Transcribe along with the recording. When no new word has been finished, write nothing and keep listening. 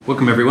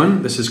Welcome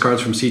everyone, this is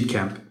Carlos from Seed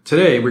Camp.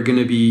 Today we're going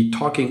to be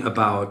talking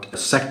about a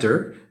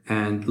sector,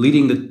 and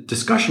leading the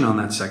discussion on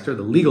that sector,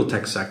 the legal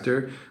tech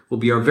sector, will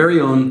be our very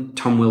own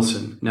Tom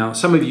Wilson. Now,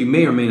 some of you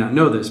may or may not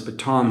know this, but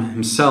Tom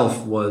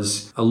himself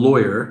was a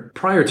lawyer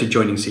prior to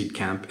joining Seed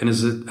Camp, and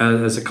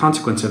as a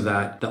consequence of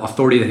that, the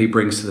authority that he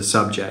brings to the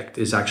subject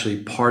is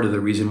actually part of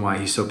the reason why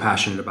he's so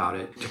passionate about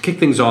it. To kick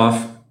things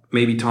off,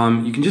 maybe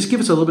Tom, you can just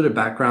give us a little bit of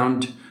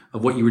background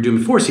of what you were doing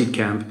before Seed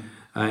Camp,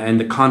 and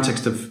the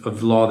context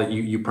of law that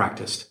you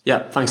practiced.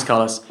 Yeah, thanks,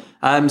 Carlos.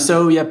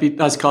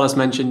 As Carlos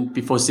mentioned,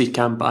 before Seed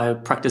Camp, I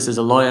practiced as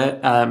a lawyer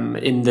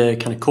in the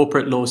kind of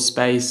corporate law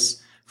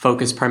space,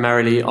 focused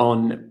primarily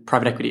on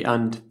private equity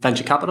and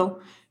venture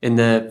capital in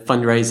the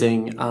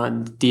fundraising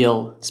and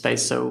deal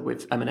space, so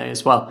with M&A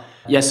as well.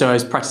 So I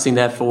was practicing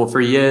there for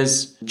 3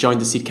 years, joined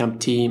the Seed Camp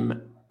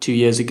team 2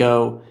 years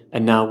ago,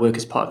 and now work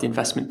as part of the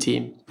investment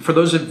team. For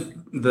those of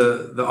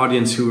the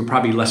audience who are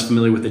probably less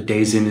familiar with the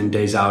days in and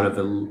days out of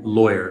a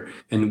lawyer,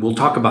 and we'll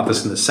talk about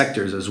this in the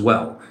sectors as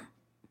well,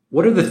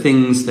 what are the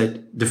things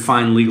that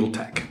define legal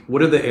tech?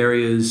 What are the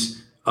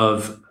areas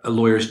of a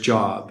lawyer's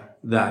job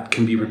that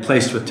can be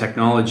replaced with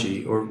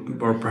technology, or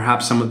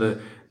perhaps some of the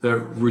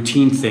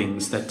routine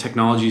things that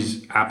technology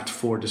is apt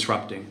for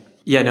disrupting?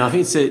 Yeah, no, I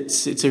think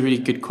it's a really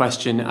good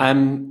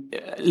question.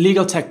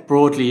 Legal tech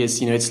broadly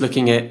is, it's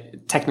looking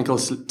at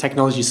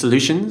technology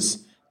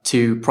solutions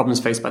to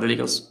problems faced by the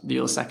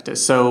legal sector.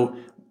 So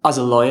as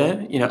a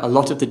lawyer, a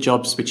lot of the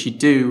jobs which you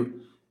do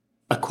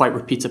are quite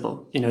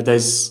repeatable.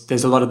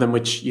 There's a lot of them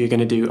which you're going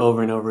to do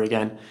over and over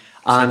again.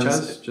 Such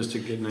as, just to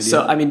get an idea.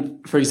 So,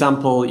 for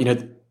example,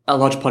 a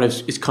large part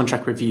is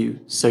contract review.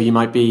 So you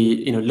might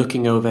be,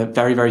 looking over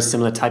very, very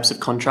similar types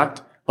of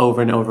contract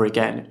over and over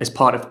again as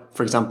part of,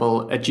 for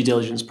example, a due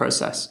diligence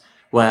process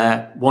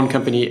where one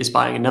company is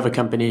buying another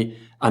company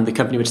and the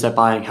company which they're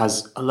buying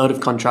has a load of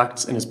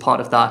contracts. And as part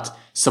of that,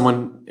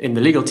 someone in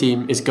the legal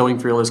team is going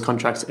through all those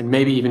contracts and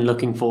maybe even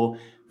looking for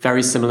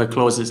very similar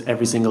clauses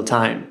every single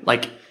time.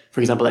 Like, for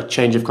example, a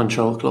change of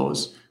control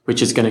clause,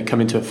 which is going to come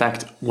into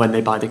effect when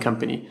they buy the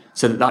company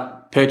so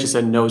that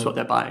purchaser knows what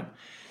they're buying.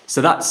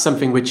 So that's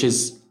something which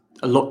is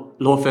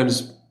law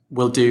firms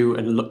will do,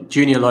 and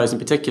junior lawyers in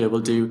particular will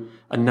do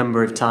a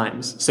number of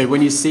times. So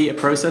when you see a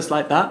process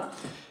like that,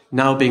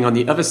 now being on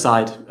the other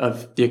side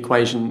of the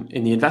equation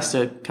in the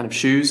investor kind of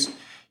shoes,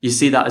 you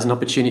see that as an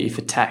opportunity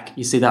for tech.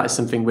 You see that as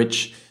something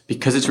which,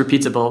 because it's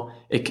repeatable,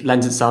 it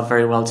lends itself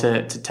very well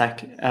to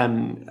tech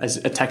as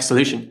a tech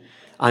solution.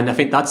 And I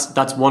think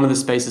that's one of the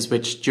spaces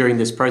which during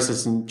this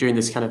process and during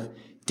this kind of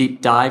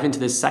deep dive into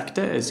this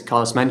sector, as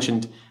Carlos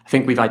mentioned, I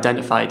think we've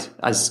identified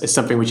as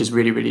something which is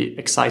really, really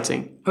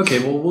exciting. Okay,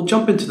 well, we'll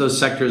jump into those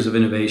sectors of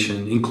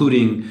innovation,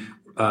 including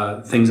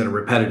things that are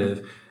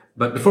repetitive.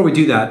 But before we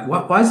do that,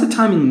 why is the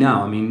timing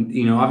now? I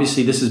mean,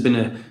 obviously this has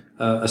been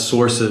a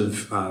source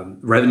of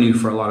revenue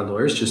for a lot of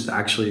lawyers, just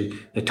actually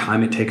the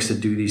time it takes to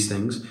do these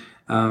things.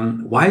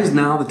 Why is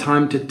now the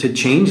time to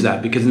change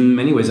that? Because in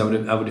many ways, I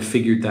would have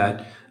figured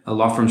that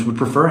law firms would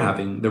prefer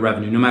having the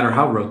revenue, no matter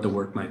how rote the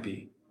work might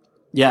be.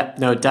 Yeah,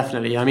 no,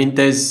 definitely. I mean,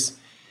 there's,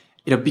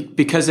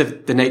 because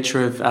of the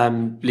nature of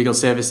legal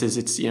services,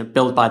 it's,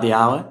 billed by the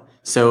hour.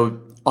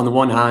 So on the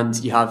one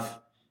hand, you have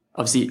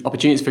obviously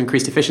opportunities for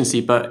increased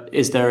efficiency, but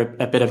is there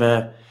a bit of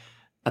a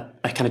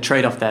kind of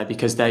trade-off there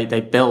because they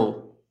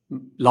bill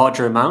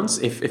larger amounts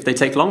if they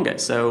take longer?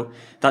 So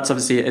that's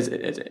obviously,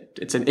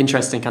 it's an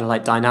interesting kind of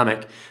like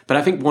dynamic. But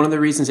I think one of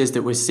the reasons is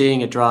that we're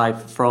seeing a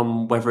drive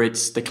from whether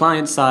it's the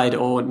client side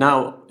or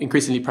now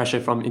increasingly pressure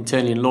from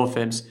internally in law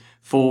firms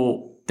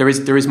there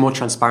is more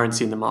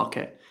transparency in the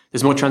market.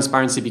 There's more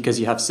transparency because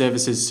you have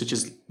services such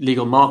as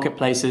legal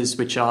marketplaces,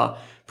 which are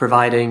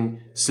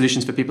providing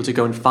solutions for people to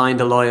go and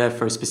find a lawyer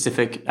for a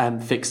specific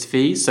fixed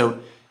fee. So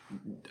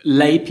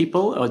lay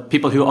people or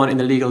people who aren't in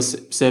the legal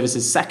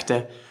services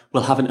sector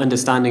will have an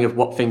understanding of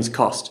what things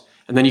cost.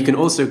 And then you can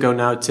also go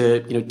now to,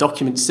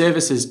 document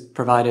services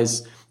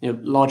providers,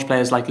 large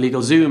players like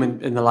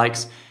LegalZoom and the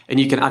likes, and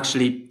you can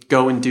actually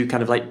go and do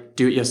kind of like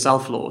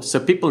do-it-yourself law. So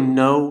people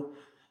know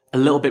a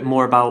little bit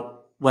more about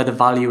where the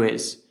value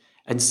is.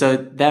 And so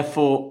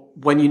therefore,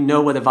 when you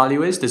know where the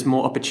value is, there's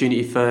more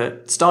opportunity for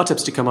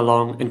startups to come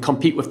along and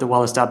compete with the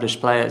well-established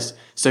players.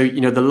 So,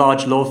 the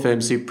large law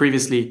firms who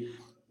previously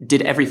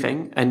did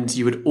everything and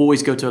you would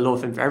always go to a law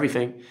firm for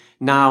everything,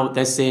 now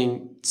they're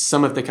seeing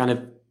some of the kind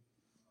of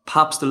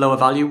perhaps the lower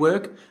value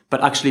work,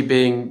 but actually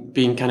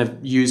being kind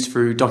of used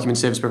through document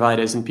service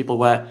providers and people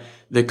where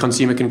the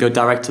consumer can go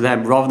direct to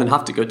them rather than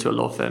have to go to a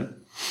law firm.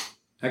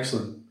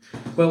 Excellent.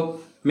 Well,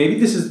 maybe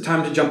this is the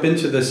time to jump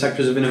into the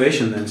sectors of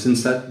innovation then,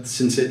 since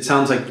it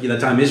sounds like the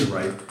time is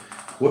right.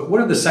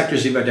 What are the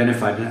sectors you've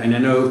identified? And I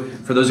know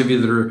for those of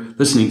you that are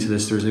listening to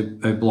this, there's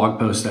a blog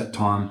post that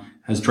Tom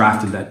has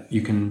drafted that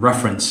you can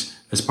reference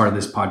as part of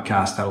this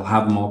podcast that'll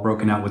have them all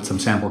broken out with some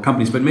sample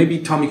companies. But maybe,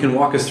 Tom, you can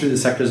walk us through the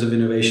sectors of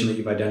innovation that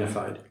you've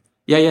identified.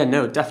 Yeah,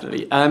 no,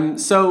 definitely.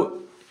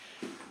 So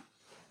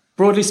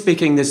broadly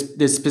speaking,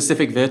 there's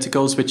specific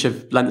verticals which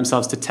have lent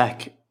themselves to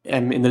tech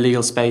in the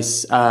legal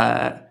space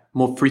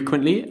more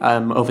frequently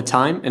over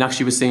time. And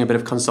actually, we're seeing a bit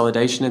of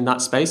consolidation in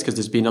that space because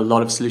there's been a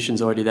lot of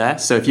solutions already there.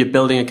 So if you're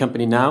building a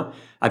company now,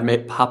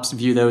 I'd perhaps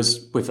view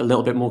those with a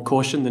little bit more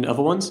caution than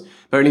other ones.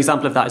 But an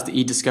example of that is the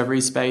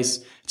e-discovery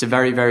space. It's a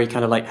very, very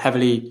kind of like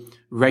heavily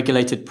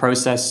regulated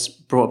process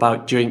brought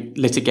about during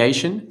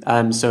litigation.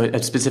 So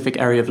a specific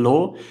area of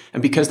law.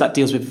 And because that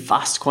deals with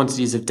vast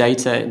quantities of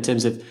data in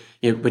terms of,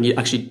 when you're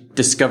actually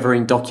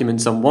discovering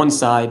documents on one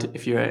side,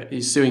 if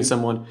you're suing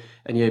someone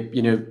and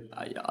you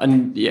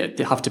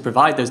have to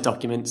provide those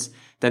documents,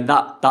 then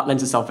that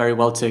lends itself very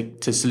well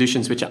to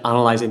solutions which are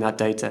analyzing that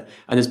data.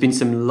 And there's been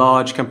some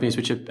large companies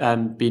which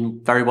have been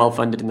very well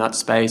funded in that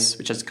space,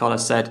 which, as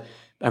Carlos said,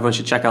 everyone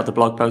should check out the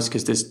blog post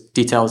because there's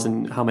details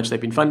in how much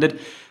they've been funded.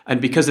 And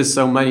because there's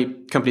so many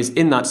companies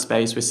in that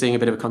space, we're seeing a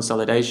bit of a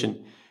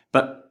consolidation.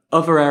 But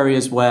other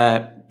areas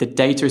where the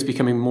data is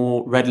becoming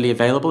more readily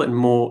available and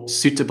more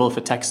suitable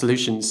for tech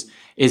solutions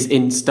is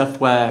in stuff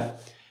where,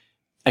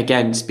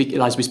 again,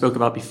 as we spoke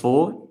about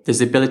before, there's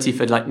the ability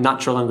for like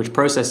natural language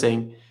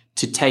processing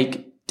to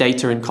take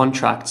data and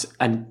contracts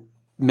and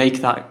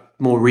make that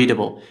more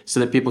readable so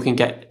that people can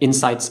get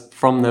insights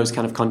from those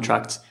kind of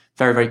contracts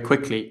very, very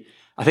quickly.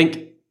 I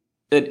think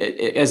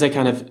as a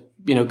kind of,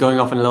 going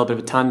off on a little bit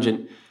of a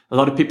tangent, a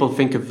lot of people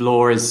think of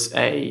law as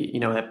a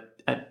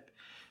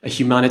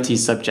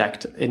humanities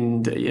subject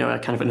and, a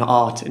kind of an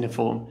art in a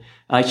form.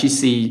 I actually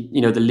see,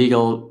 the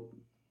legal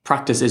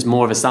practice is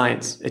more of a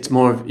science. It's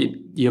more of,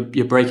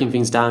 you're breaking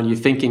things down. You're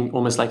thinking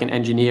almost like an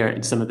engineer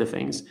in some of the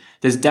things.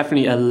 There's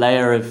definitely a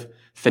layer of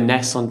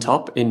finesse on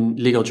top in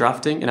legal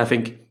drafting. And I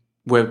think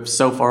we're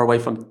so far away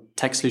from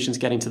tech solutions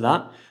getting to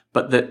that.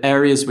 But the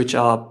areas which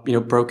are,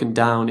 broken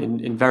down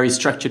in very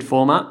structured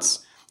formats,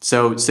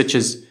 so such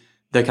as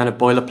the kind of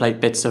boilerplate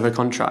bits of a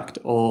contract,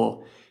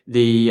 or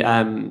the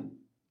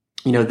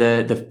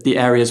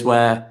areas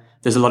where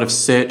there's a lot of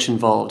search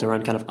involved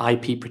around kind of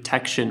IP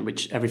protection,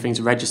 which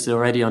everything's registered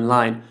already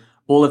online.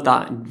 All of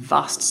that in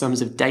vast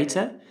sums of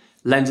data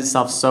lends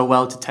itself so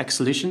well to tech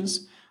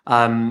solutions.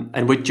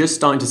 And we're just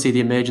starting to see the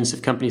emergence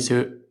of companies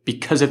who,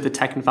 because of the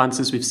tech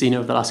advances we've seen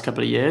over the last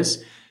couple of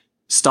years,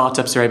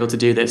 startups are able to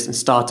do this, and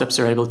startups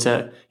are able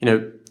to,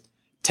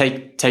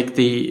 take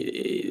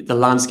the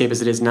landscape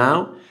as it is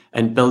now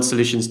and build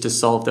solutions to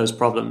solve those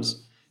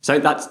problems. So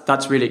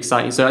that's really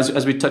exciting. So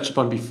as we touched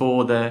upon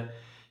before, the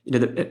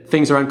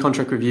things around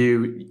contract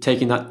review,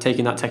 taking that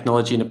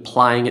technology and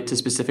applying it to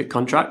specific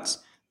contracts,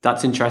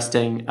 that's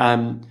interesting.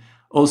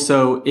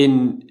 Also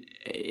in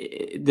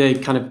the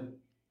kind of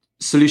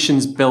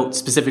solutions built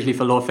specifically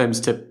for law firms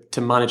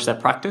to manage their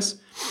practice.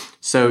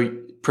 So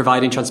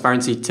providing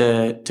transparency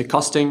to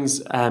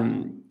costings,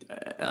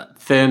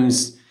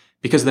 firms,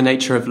 because of the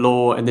nature of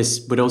law, and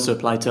this would also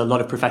apply to a lot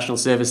of professional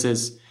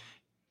services,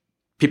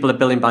 people are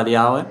billing by the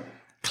hour.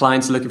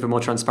 Clients are looking for more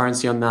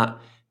transparency on that.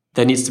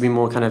 There needs to be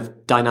more kind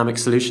of dynamic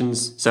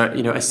solutions. So, a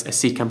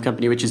CCAM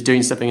company which is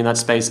doing something in that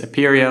space,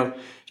 Aperio,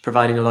 is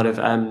providing a lot of,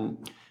 a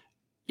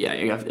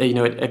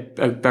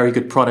very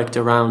good product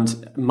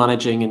around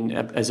managing and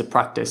as a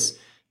practice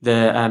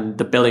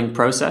the billing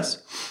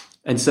process.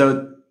 And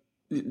so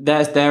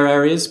there are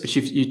areas which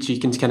you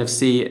can kind of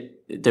see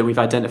that we've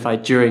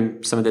identified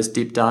during some of this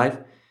deep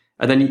dive.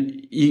 And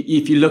then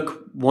if you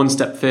look one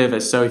step further,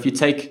 so if you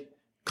take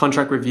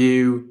contract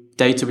review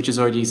data which is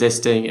already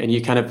existing and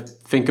you kind of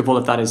think of all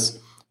of that as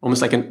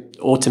almost like an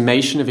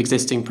automation of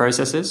existing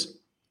processes,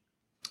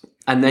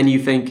 and then you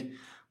think,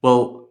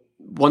 well,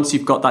 once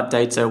you've got that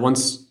data,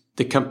 once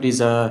the companies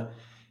are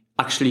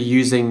actually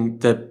using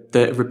the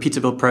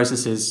repeatable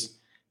processes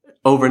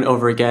over and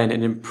over again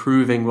and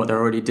improving what they're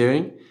already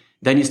doing,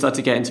 then you start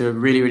to get into a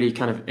really, really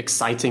kind of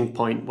exciting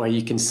point where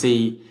you can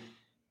see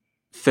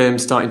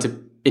firms starting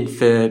to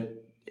infer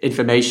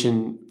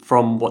information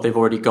from what they've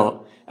already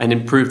got and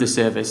improve the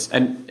service.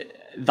 And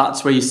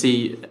that's where you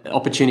see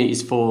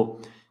opportunities for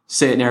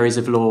certain areas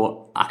of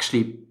law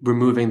actually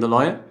removing the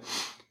lawyer.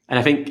 And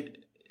I think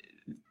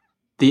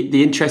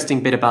the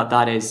interesting bit about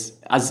that is,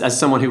 as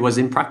someone who was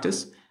in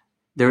practice,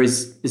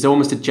 there's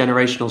almost a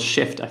generational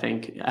shift, I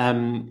think.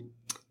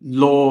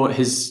 Law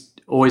has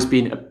always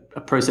been a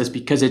process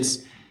because it's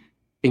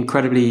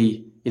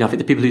incredibly, I think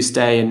the people who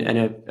stay and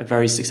are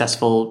very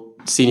successful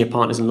senior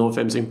partners in law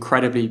firms are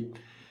incredibly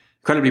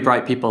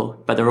bright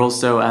people, but they're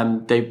also,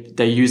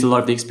 they use a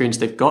lot of the experience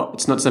they've got.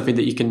 It's not something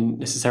that you can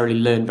necessarily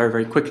learn very,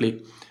 very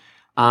quickly.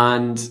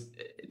 And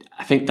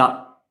I think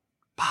that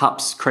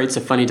perhaps creates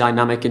a funny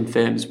dynamic in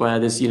firms where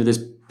there's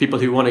people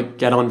who want to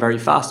get on very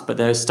fast, but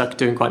they're stuck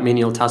doing quite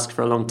menial tasks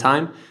for a long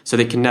time. So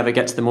they can never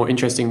get to the more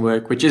interesting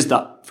work, which is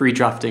that free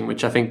drafting,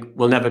 which I think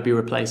will never be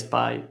replaced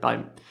by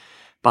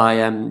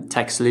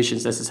tech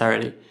solutions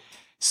necessarily.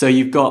 So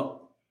you've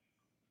got,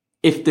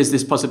 if there's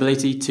this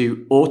possibility to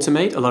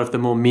automate a lot of the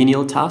more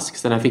menial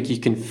tasks, then I think you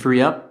can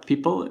free up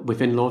people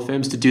within law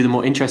firms to do the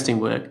more interesting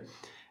work.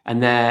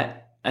 And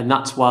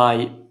that's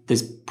why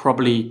there's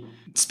probably,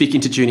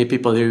 speaking to junior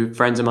people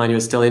friends of mine who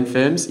are still in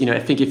firms, I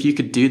think if you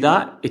could do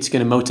that, it's going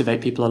to motivate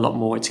people a lot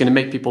more. It's going to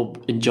make people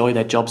enjoy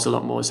their jobs a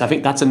lot more. So I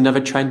think that's another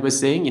trend we're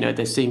seeing.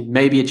 They're seeing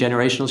maybe a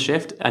generational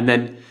shift, and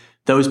then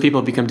those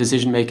people become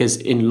decision makers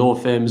in law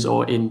firms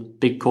or in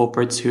big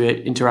corporates who are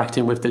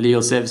interacting with the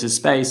legal services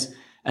space.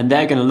 And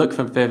they're going to look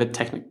for further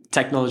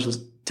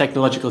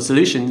technological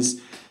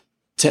solutions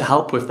to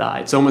help with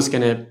that. It's almost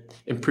going to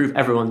improve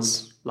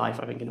everyone's life,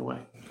 I think, in a way.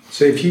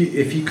 So if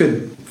you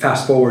could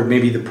fast forward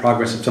maybe the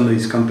progress of some of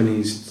these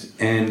companies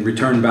and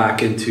return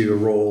back into a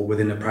role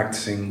within a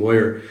practicing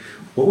lawyer,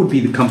 what would be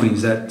the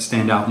companies that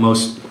stand out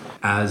most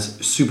as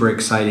super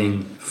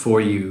exciting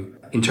for you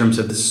in terms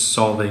of the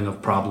solving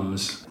of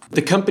problems?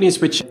 The companies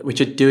which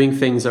are doing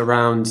things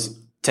around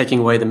taking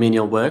away the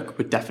menial work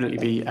would definitely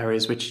be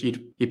areas which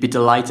you'd be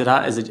delighted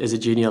at as a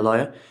junior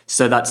lawyer.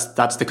 So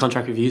that's the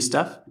contract review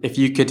stuff. If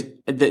you could,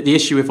 the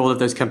issue with all of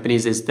those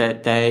companies is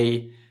that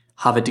they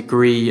have a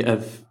degree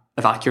of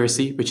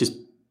accuracy which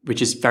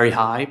is very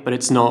high, but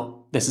it's not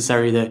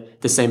necessarily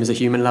the same as a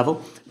human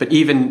level. But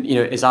even,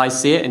 as I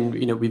see it, and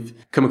we've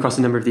come across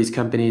a number of these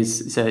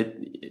companies, so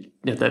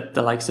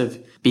the likes of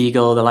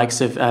Beagle, the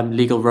likes of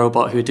Legal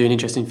Robot, who are doing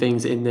interesting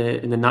things in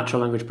the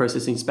natural language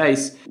processing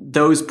space.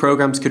 Those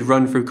programs could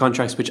run through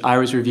contracts which I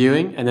was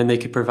reviewing, and then they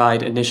could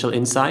provide initial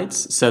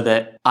insights so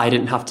that I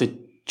didn't have to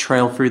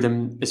trail through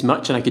them as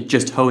much, and I could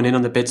just hone in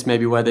on the bits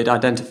maybe where they'd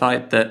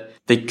identified that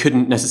they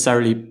couldn't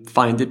necessarily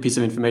find the piece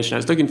of information I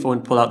was looking for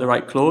and pull out the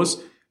right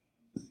clause.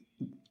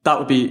 That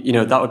would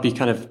be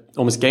kind of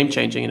almost game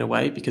changing in a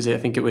way, because I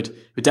think it would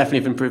definitely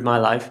have improved my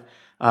life.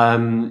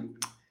 And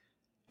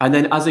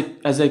then as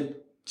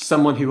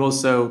someone who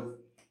also,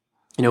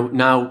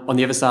 now on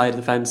the other side of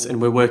the fence, and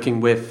we're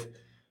working with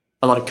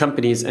a lot of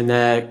companies and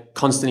they're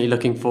constantly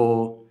looking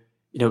for,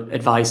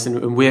 advice.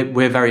 And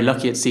we're very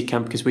lucky at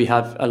Seedcamp because we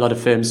have a lot of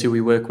firms who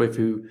we work with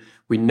who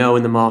we know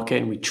in the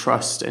market and we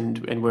trust, and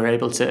we're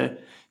able to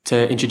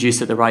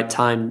introduce at the right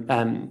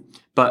time.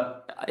 But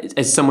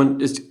as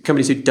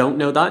companies who don't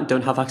know that and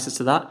don't have access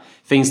to that,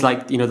 things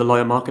like, the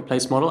lawyer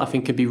marketplace model, I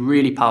think could be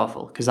really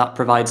powerful, because that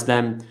provides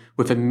them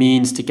with a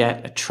means to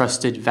get a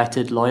trusted,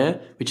 vetted lawyer,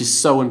 which is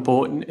so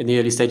important in the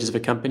early stages of a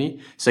company.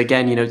 So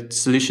again,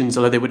 solutions,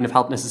 although they wouldn't have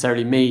helped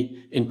necessarily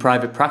me in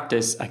private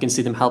practice, I can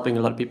see them helping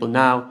a lot of people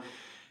now.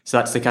 So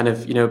that's the kind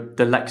of,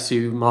 the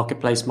Lexu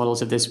marketplace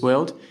models of this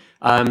world.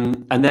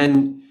 And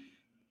then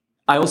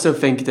I also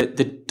think that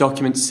the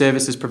document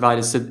services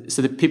providers, so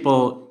that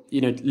people,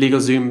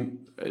 LegalZoom,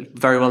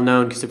 very well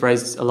known because they've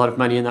raised a lot of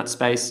money in that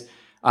space.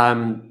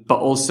 But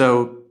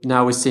also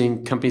now we're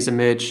seeing companies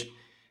emerge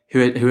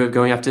who are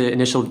going after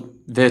initial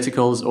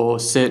verticals or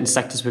certain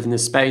sectors within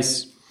this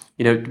space.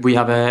 We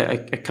have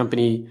a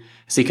company,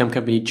 a Seedcamp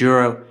company,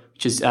 Juro,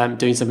 which is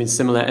doing something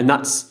similar. And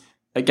that's,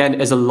 again,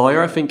 as a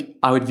lawyer, I think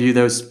I would view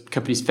those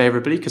companies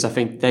favorably, because I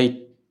think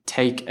they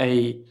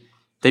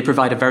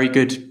provide a very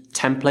good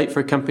template for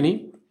a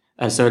company.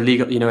 So a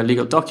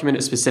legal document,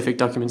 a specific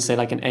document, say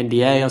like an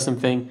NDA or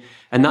something.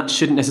 And that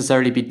shouldn't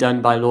necessarily be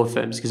done by law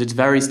firms because it's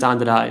very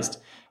standardized.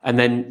 And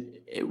then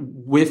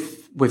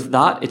with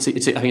that, I think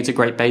it's a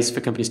great base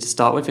for companies to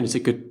start with, and it's a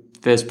good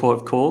first port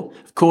of call.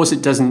 Of course,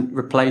 it doesn't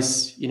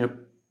replace,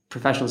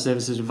 professional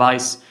services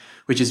advice,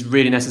 which is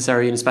really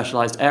necessary in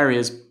specialized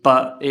areas,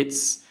 but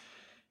it's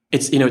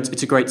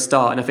a great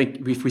start. And I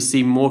think if we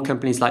see more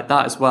companies like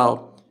that as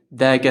well,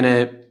 they're going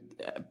to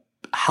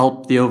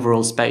help the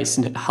overall space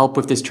and help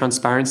with this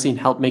transparency and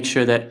help make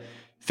sure that,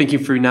 thinking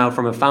through now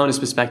from a founder's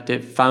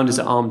perspective, founders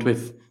are armed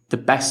with the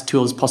best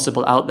tools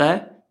possible out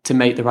there to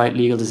make the right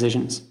legal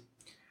decisions.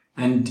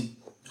 And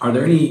are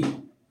there any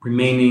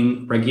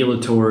remaining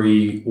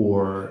regulatory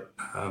or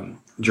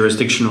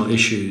jurisdictional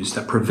issues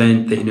that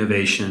prevent the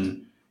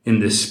innovation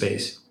in this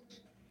space?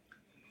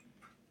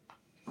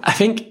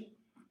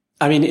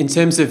 In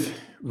terms of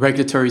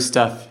regulatory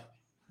stuff,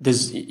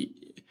 there's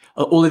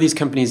all of these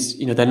companies,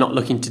 they're not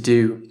looking to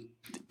do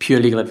pure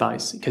legal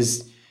advice,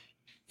 because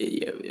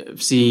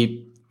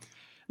see,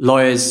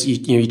 lawyers,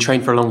 you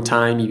train for a long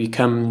time, you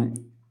become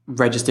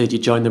registered, you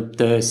join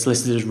the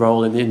solicitor's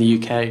role in the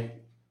UK.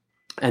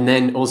 And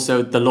then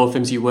also the law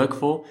firms you work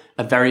for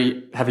are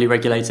very heavily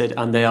regulated,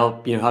 and they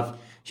all, have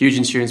huge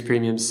insurance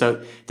premiums.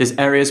 So there's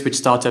areas which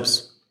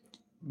startups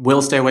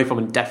will stay away from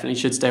and definitely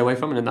should stay away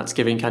from, and that's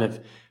giving kind of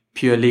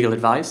pure legal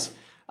advice.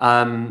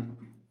 And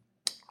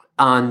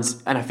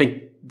I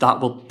think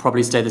that will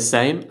probably stay the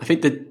same. I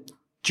think that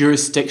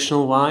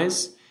jurisdictional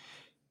wise,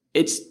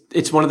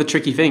 it's one of the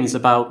tricky things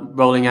about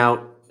rolling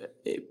out,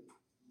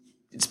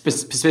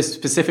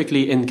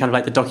 specifically in kind of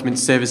like the document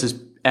services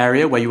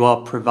area where you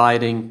are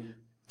providing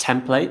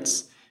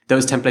templates.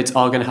 Those templates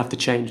are going to have to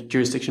change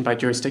jurisdiction by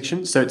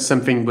jurisdiction. So it's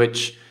something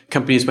which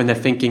companies, when they're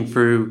thinking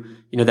through,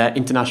 their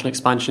international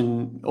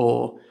expansion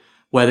or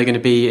where they're going to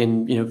be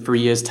in, 3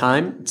 years'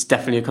 time, it's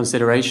definitely a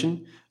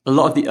consideration. A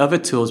lot of the other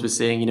tools we're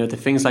seeing, the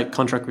things like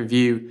contract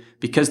review,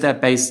 because they're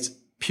based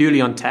purely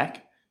on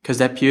tech, because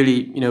they're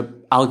purely,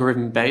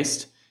 algorithm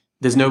based,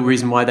 there's no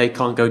reason why they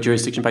can't go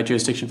jurisdiction by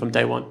jurisdiction from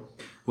day one.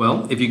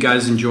 Well, if you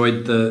guys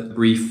enjoyed the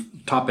brief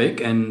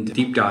topic and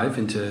deep dive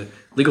into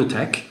legal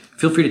tech,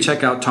 feel free to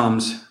check out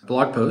Tom's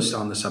blog post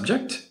on the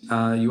subject.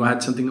 You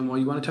had something more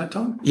you wanted to add,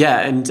 Tom? Yeah,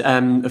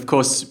 and of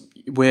course,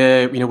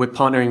 we're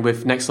partnering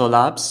with Nextlaw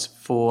Labs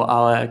for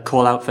our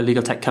call out for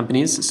legal tech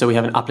companies. So we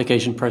have an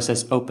application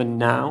process open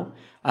now,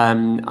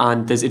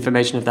 and there's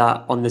information of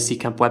that on the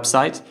Seedcamp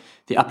website.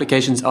 The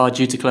applications are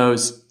due to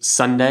close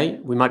Sunday.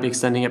 We might be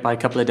extending it by a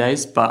couple of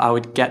days, but I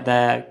would get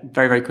there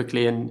very, very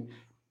quickly and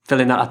fill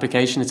in that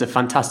application. It's a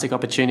fantastic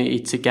opportunity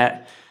to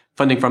get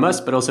funding from us,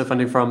 but also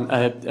funding from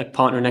a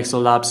partner in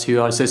Nextlaw Labs who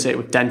are associated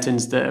with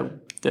Dentons,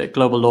 the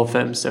global law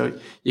firm. So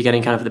you're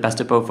getting kind of the best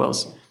of both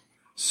worlds.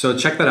 So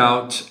check that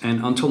out.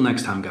 And until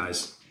next time,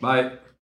 guys. Bye.